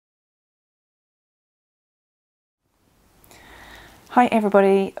Hi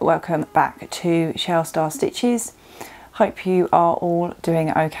everybody, welcome back to Shell Star Stitches. Hope you are all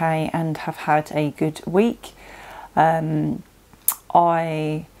doing okay and have had a good week.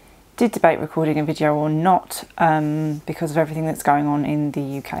 I did debate recording a video or not because of everything that's going on in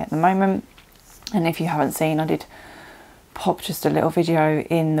the UK at the moment. And if you haven't seen, I did pop just a little video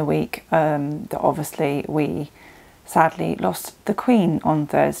in the week that obviously we sadly lost the Queen on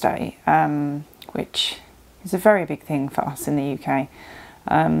Thursday, which is a very big thing for us in the UK.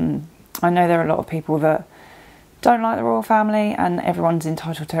 I know there are a lot of people that don't like the royal family and everyone's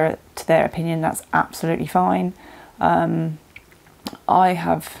entitled to their opinion. That's absolutely fine. I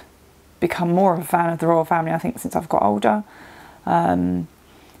have become more of a fan of the royal family, I think, since I've got older.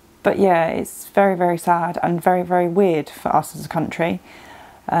 But yeah, it's very, very sad and very, very weird for us as a country.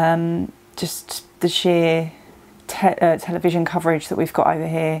 Just the sheer television coverage that we've got over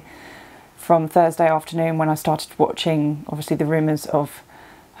here from Thursday afternoon when I started watching, obviously, the rumours of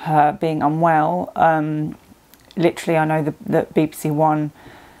her being unwell. Literally, I know that BBC One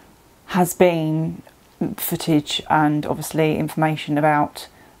has been footage and obviously information about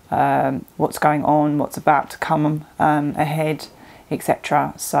what's going on, what's about to come ahead,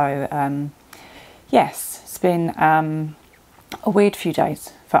 etc. So yes, it's been a weird few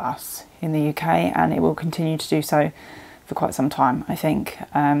days for us in the UK, and it will continue to do so for quite some time, I think.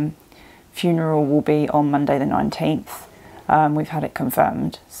 Funeral will be on Monday the 19th. We've had it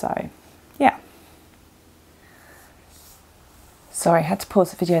confirmed, so yeah. Sorry, I had to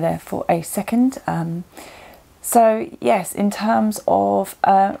pause the video there for a second. So yes, in terms of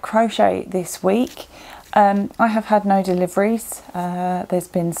crochet this week, I have had no deliveries. There's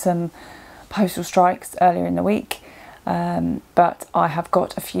been some postal strikes earlier in the week, but I have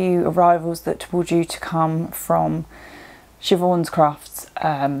got a few arrivals that will due to come from Siobhan's Crafts,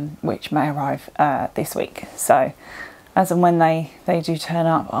 which may arrive this week. So as and when they do turn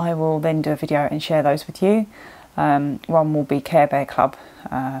up, I will then do a video and share those with you. One will be Care Bear Club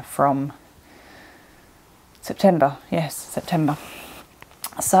from September. Yes, September.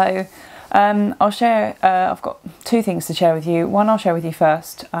 So I'll share, I've got two things to share with you. One I'll share with you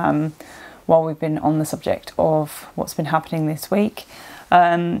first while we've been on the subject of what's been happening this week.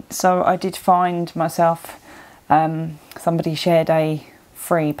 So I did find myself, somebody shared a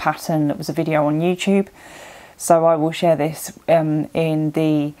free pattern that was a video on YouTube. So I will share this in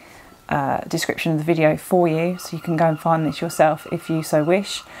the description of the video for you, so you can go and find this yourself if you so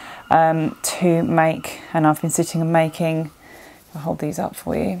wish to make. And I've been sitting and making, I'll hold these up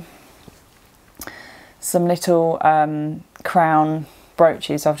for you, some little crown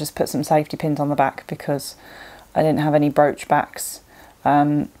brooches. I've just put some safety pins on the back because I didn't have any brooch backs,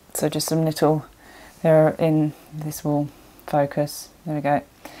 so just some little, they're in, this will focus, there we go,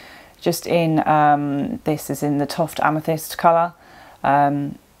 just in this is in the Toft Amethyst colour,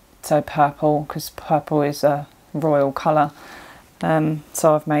 so purple, because purple is a royal colour.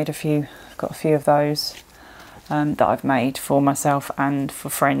 So I've made a few, got a few of those that I've made for myself and for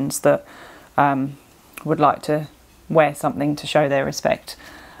friends that would like to wear something to show their respect.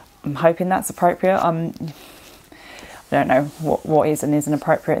 I'm hoping that's appropriate. I don't know what is and isn't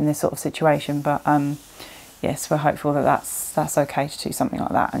appropriate in this sort of situation, but yes, we're hopeful that that's okay to do something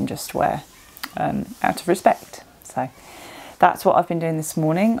like that and just wear out of respect. So that's what I've been doing this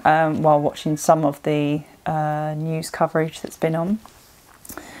morning while watching some of the news coverage that's been on.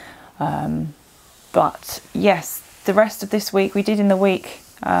 But yes, the rest of this week, we did in the week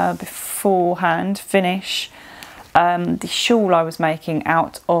beforehand finish the shawl I was making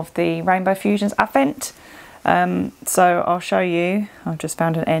out of the Rainbow Fusions Advent. So I'll show you. I've just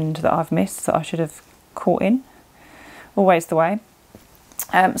found an end that I've missed that I should have caught in. Always the way.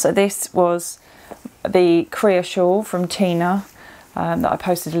 So this was the Kria Shawl from Tina that I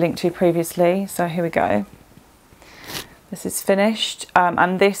posted a link to previously. So here we go. This is finished,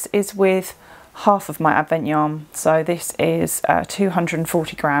 and this is with half of my Advent yarn. So this is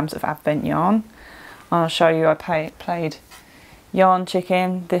 240 grams of Advent yarn. I'll show you, I played yarn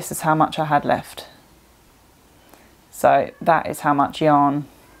chicken. This is how much I had left. So that is how much yarn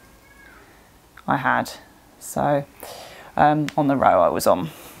I had. So on the row I was on.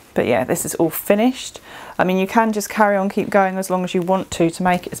 But yeah, this is all finished. I mean, you can just carry on, keep going as long as you want to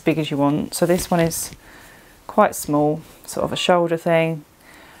make it as big as you want. So this one is quite small, sort of a shoulder thing.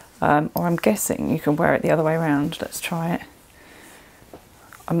 Or I'm guessing you can wear it the other way around. Let's try it.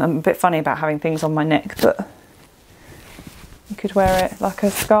 I'm a bit funny about having things on my neck, but you could wear it like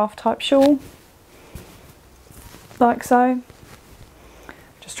a scarf type shawl. Like so.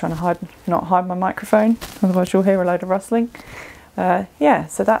 Just trying to not hide my microphone, otherwise you'll hear a load of rustling. Yeah,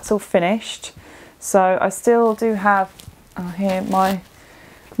 so that's all finished. So I still do have Here,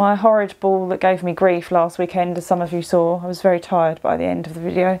 my horrid ball that gave me grief last weekend, as some of you saw. I was very tired by the end of the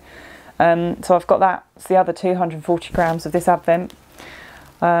video. So I've got that. It's the other 240 grams of this Advent.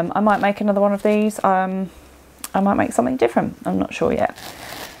 I might make another one of these. I might make something different. I'm not sure yet.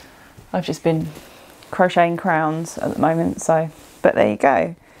 I've just been crocheting crowns at the moment, so, but there you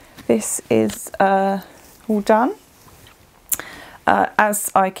go. This is all done.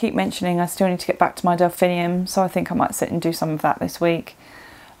 As I keep mentioning, I still need to get back to my delphinium, so I think I might sit and do some of that this week.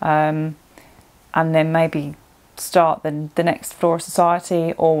 And then maybe start the next Flora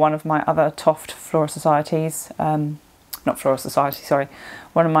Society or one of my other Toft Flora Societies. Not Flora Society, sorry.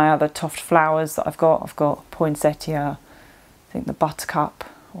 One of my other Toft flowers that I've got. I've got poinsettia, I think the buttercup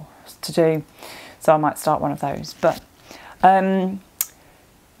to do. So I might start one of those. But yeah,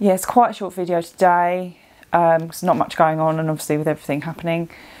 it's quite a short video today. There's not much going on, and obviously with everything happening.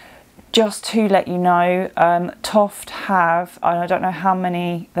 Just to let you know, Toft have, I don't know how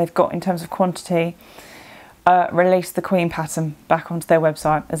many they've got in terms of quantity, released the Queen pattern back onto their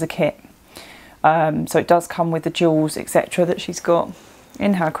website as a kit. So it does come with the jewels, etc. that she's got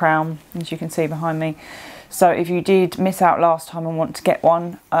in her crown, as you can see behind me. So if you did miss out last time and want to get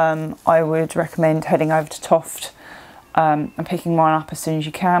one, I would recommend heading over to Toft and picking one up as soon as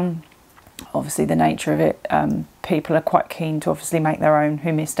you can. Obviously the nature of it, people are quite keen to obviously make their own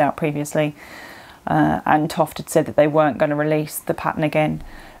who missed out previously, and Toft had said that they weren't going to release the pattern again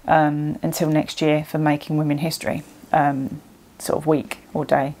until next year for Making Women History, sort of week or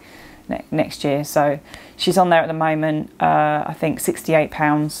day next year. So she's on there at the moment, I think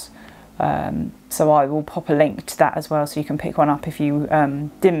 £68, so I will pop a link to that as well, so you can pick one up if you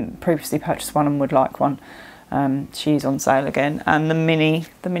didn't previously purchase one and would like one. She's on sale again, and the mini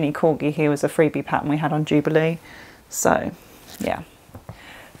corgi here was a freebie pattern we had on Jubilee. So yeah,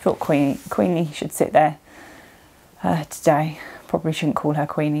 thought Queenie should sit there today. Probably shouldn't call her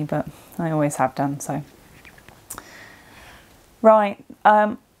Queenie, but I always have done. So right,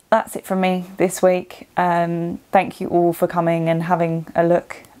 that's it from me this week. Thank you all for coming and having a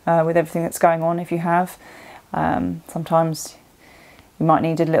look with everything that's going on. If you have, sometimes you might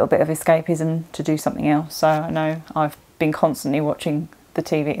need a little bit of escapism to do something else. So I know I've been constantly watching the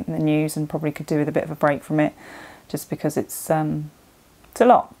TV and the news, and probably could do with a bit of a break from it, just because it's a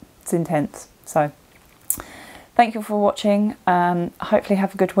lot, it's intense. So thank you for watching. Hopefully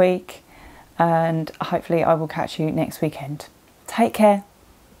have a good week, and hopefully I will catch you next weekend. Take care.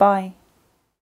 Bye.